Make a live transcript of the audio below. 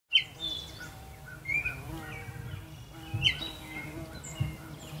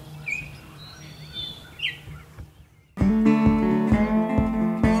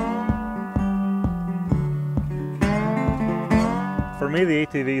me, the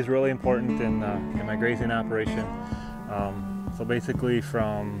ATV is really important in my grazing operation. So basically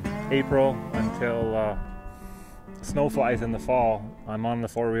from April until snow flies in the fall, I'm on the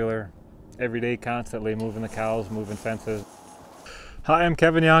four-wheeler every day, constantly moving the cows, moving fences. Hi, I'm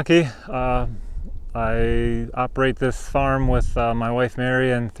Kevin Jahnke. I operate this farm with my wife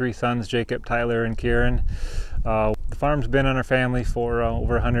Mary and three sons, Jacob, Tyler, and Kieran. The farm's been in our family for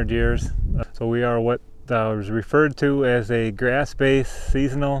over 100 years. So we are what is referred to as a grass-based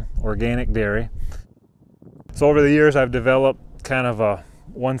seasonal organic dairy. So over the years I've developed kind of a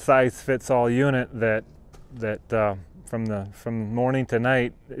one-size-fits-all unit that from morning to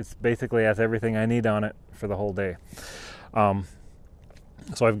night, it basically has everything I need on it for the whole day.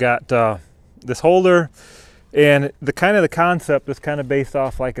 So I've got this holder, and the concept is kind of based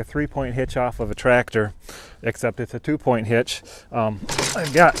off like a 3-point hitch off of a tractor, except it's a 2-point hitch.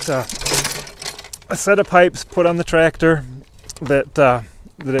 I've got a set of pipes put on the tractor that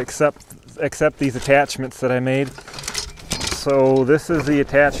accept these attachments that I made. So this is the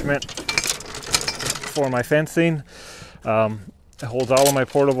attachment for my fencing. It holds all of my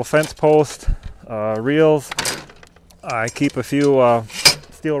portable fence posts, reels. I keep a few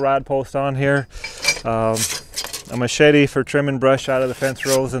steel rod posts on here, a machete for trimming brush out of the fence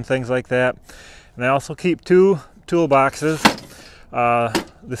rows and things like that. And I also keep two toolboxes.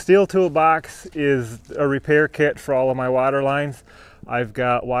 The steel toolbox is a repair kit for all of my water lines. I've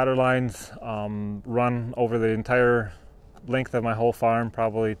got water lines run over the entire length of my whole farm,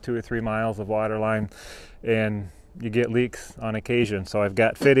 probably 2 or 3 miles of water line, and you get leaks on occasion. So I've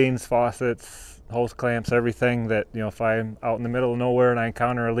got fittings, faucets, hose clamps, everything that, you know, if I'm out in the middle of nowhere and I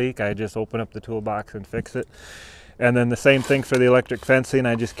encounter a leak, I just open up the toolbox and fix it. And then the same thing for the electric fencing.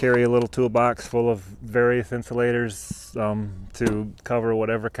 I just carry a little toolbox full of various insulators to cover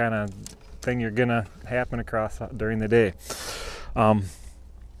whatever kind of thing you're gonna happen across during the day.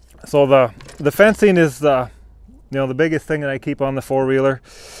 So the fencing is the biggest thing that I keep on the four-wheeler.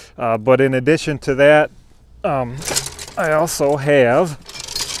 But in addition to that, I also have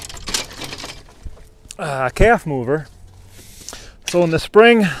a calf mover. So in the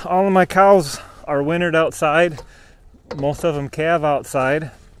spring, all of my cows are wintered outside. Most of them calve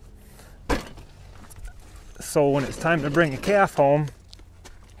outside. So when it's time to bring a calf home,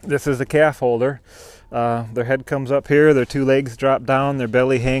 this is the calf holder. Their head comes up here, their 2 legs drop down, their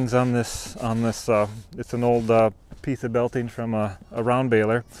belly hangs on this. It's an old piece of belting from a round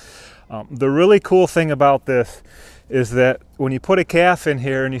baler. The really cool thing about this is that when you put a calf in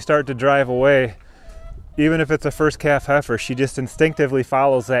here and you start to drive away, even if it's a first calf heifer, she just instinctively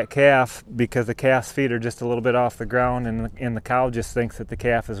follows that calf because the calf's feet are just a little bit off the ground, and the cow just thinks that the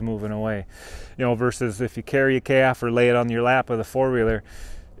calf is moving away. You know, versus if you carry a calf or lay it on your lap with a four-wheeler,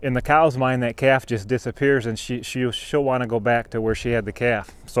 in the cow's mind that calf just disappears, and she'll want to go back to where she had the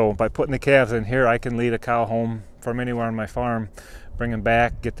calf. So by putting the calves in here, I can lead a cow home from anywhere on my farm, bring them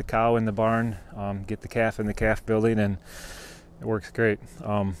back, get the cow in the barn, get the calf in the calf building, and it works great.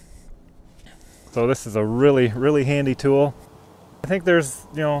 So this is a really, really handy tool. I think there's,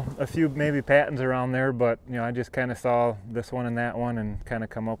 a few maybe patents around there, but, I just kind of saw this one and that one and kind of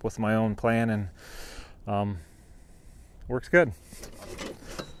come up with my own plan, and works good.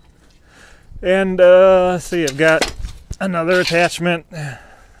 And let's see, I've got another attachment,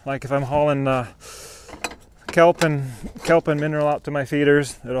 like if I'm hauling kelp and mineral out to my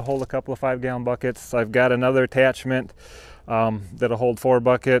feeders, it'll hold a couple of 5-gallon buckets. I've got another attachment that'll hold 4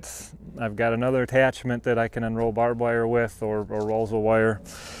 buckets. I've got another attachment that I can unroll barbed wire with, or rolls of wire.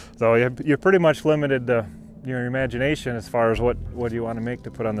 So you're pretty much limited to your imagination as far as what you want to make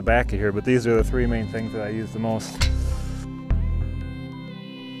to put on the back of here, but these are the 3 main things that I use the most.